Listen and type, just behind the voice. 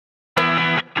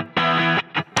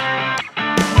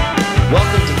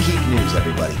news,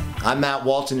 everybody. I'm Matt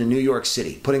Walton in New York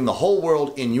City, putting the whole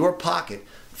world in your pocket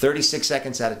 36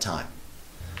 seconds at a time.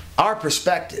 Our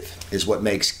perspective is what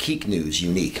makes Geek News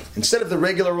unique. Instead of the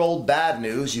regular old bad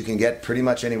news you can get pretty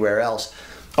much anywhere else,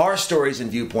 our stories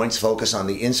and viewpoints focus on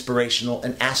the inspirational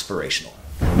and aspirational.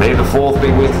 May the 4th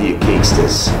be with you,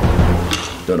 Geeksters.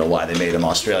 Don't know why they made him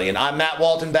Australian. I'm Matt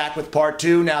Walton, back with part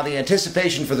 2. Now, the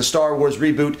anticipation for the Star Wars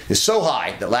reboot is so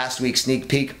high that last week's sneak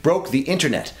peek broke the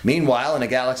internet. Meanwhile, in a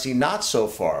galaxy not so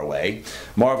far away,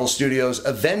 Marvel Studios'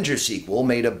 Avengers sequel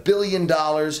made $1 billion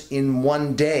in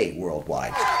one day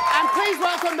worldwide. And please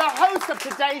welcome the host of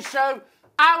today's show,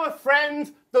 our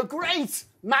friend, the great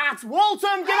Matt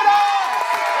Walton. Give it up!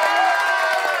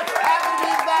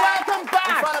 Welcome back!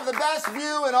 In front of the best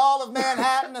view in all of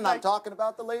Manhattan, and I'm talking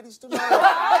about the ladies tonight. To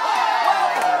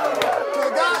the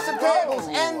Gossip Table's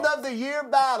end of the year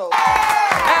battle.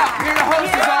 Now, here to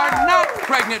host is our not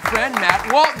pregnant friend,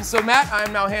 Matt Walton. So, Matt,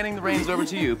 I'm now handing the reins over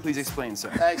to you. Please explain, sir.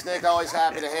 Thanks, Nick. Always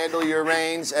happy to handle your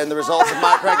reins, and the results of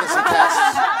my pregnancy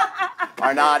tests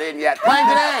are not in yet. Playing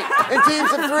today, in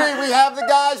teams of 3, we have the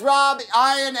guys Rob,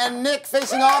 Ian, and Nick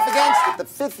facing off against the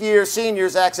 5th-year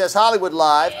seniors Access Hollywood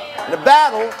Live in a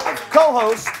battle of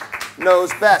co-hosts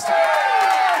knows best.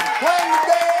 Playing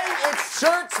today, it's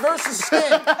shirts versus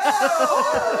skin.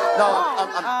 No,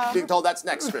 I'm being told that's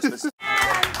next Christmas.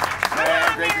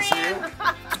 Man, great to see you.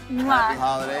 Happy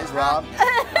holidays, Rob.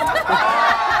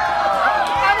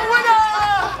 I'm a winner!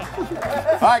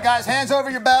 All right, guys, hands over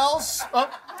your bells.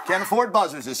 Can't afford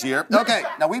buzzers this year. Okay,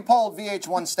 now we polled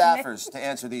VH1 staffers to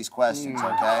answer these questions,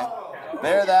 okay?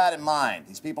 Bear that in mind.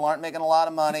 These people aren't making a lot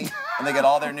of money, and they get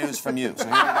all their news from you. So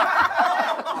here we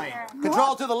go.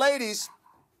 Control to the ladies.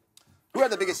 Who had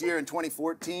the biggest year in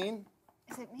 2014?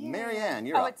 Is it me? Marianne,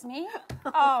 you're Oh, up. it's me?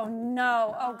 Oh,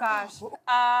 no. Oh, gosh.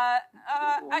 I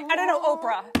don't know.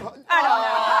 Oprah. I don't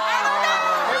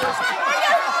know.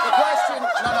 The question,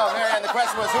 no, Marianne, the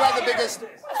question was, who had the biggest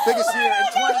year in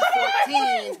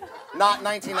 2014, not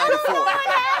 1994?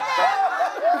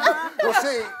 We'll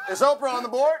see. Is Oprah on the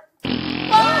board?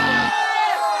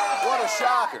 What a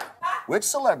shocker. Which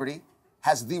celebrity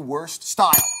has the worst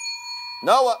style?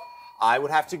 Noah. I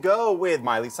would have to go with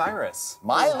Miley Cyrus.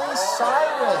 Miley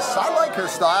Cyrus. I like her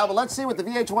style, but let's see what the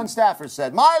VH1 staffers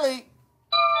said. Miley,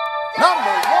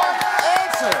 #1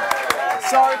 answer.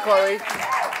 Sorry, Chloe.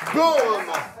 Boom.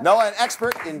 Noah, an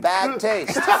expert in bad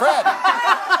taste. Fred.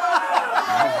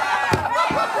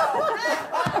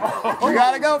 You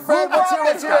gotta go, Fred. What's your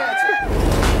answer?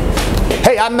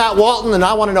 Hey, I'm Matt Walton, and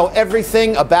I want to know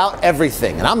everything about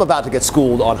everything. And I'm about to get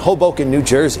schooled on Hoboken, New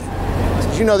Jersey.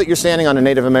 Did you know that you're standing on a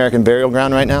Native American burial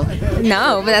ground right now?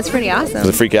 No, but that's pretty awesome. Does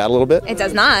it freak you out a little bit? It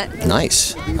does not.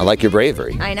 Nice. I like your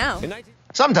bravery. I know.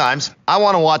 Sometimes I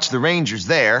want to watch the Rangers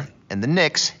there and the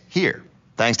Knicks here.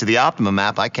 Thanks to the Optimum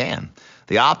app, I can.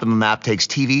 The Optimum app takes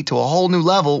TV to a whole new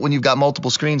level when you've got multiple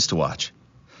screens to watch.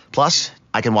 Plus,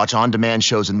 I can watch on-demand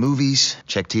shows and movies,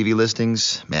 check TV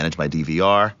listings, manage my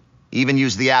DVR, even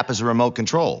use the app as a remote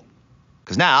control.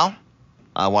 Because now,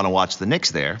 I want to watch the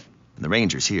Knicks there and the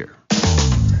Rangers here.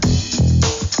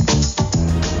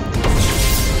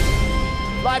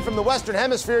 Live from the Western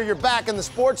Hemisphere, you're back in the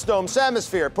Sports Dome's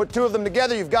hemisphere. Put 2 of them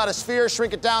together, you've got a sphere.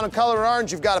 Shrink it down and color it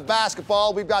orange, you've got a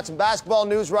basketball. We've got some basketball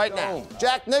news right now.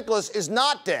 Jack Nicklaus is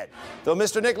not dead. Though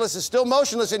Mr. Nicklaus is still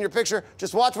motionless in your picture,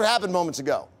 just watch what happened moments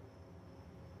ago.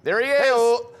 There he is.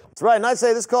 Hey-o. That's right, and I'd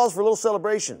say this calls for a little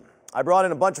celebration. I brought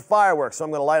in a bunch of fireworks, so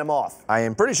I'm going to light them off. I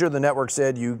am pretty sure the network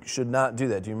said you should not do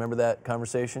that. Do you remember that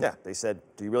conversation? Yeah, they said,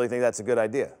 do you really think that's a good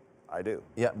idea? I do.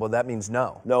 Yeah, well, that means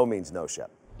no. No means no,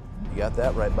 Shep. You got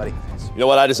that right, buddy. You know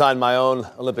what? I designed my own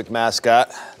Olympic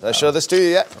mascot. Did I show this to you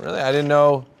yet? Really? I didn't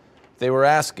know they were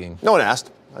asking. No one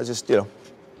asked. I just,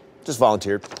 just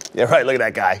volunteered. Yeah, right. Look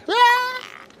at that guy.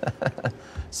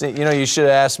 See, you should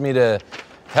have asked me to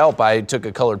help. I took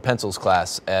a colored pencils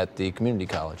class at the community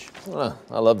college. I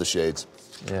love the shades.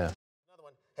 Yeah. Another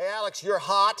one. Hey, Alex, you're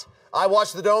hot. I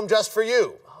watched the Dome just for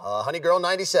you. Honey Girl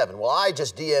 97. Well, I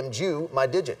just DM'd you my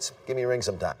digits. Give me a ring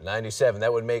sometime. 97.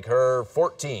 That would make her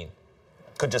 14.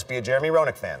 Could just be a Jeremy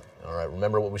Roenick fan. All right,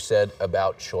 remember what we said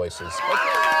about choices.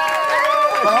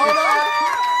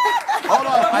 Hold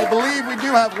on. I believe we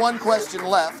do have one question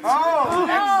left. Oh,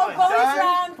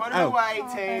 excellent. Put it away,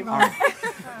 team.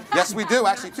 Yes, we do.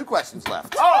 Actually, 2 questions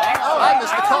left. I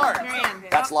missed the card.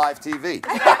 That's live TV.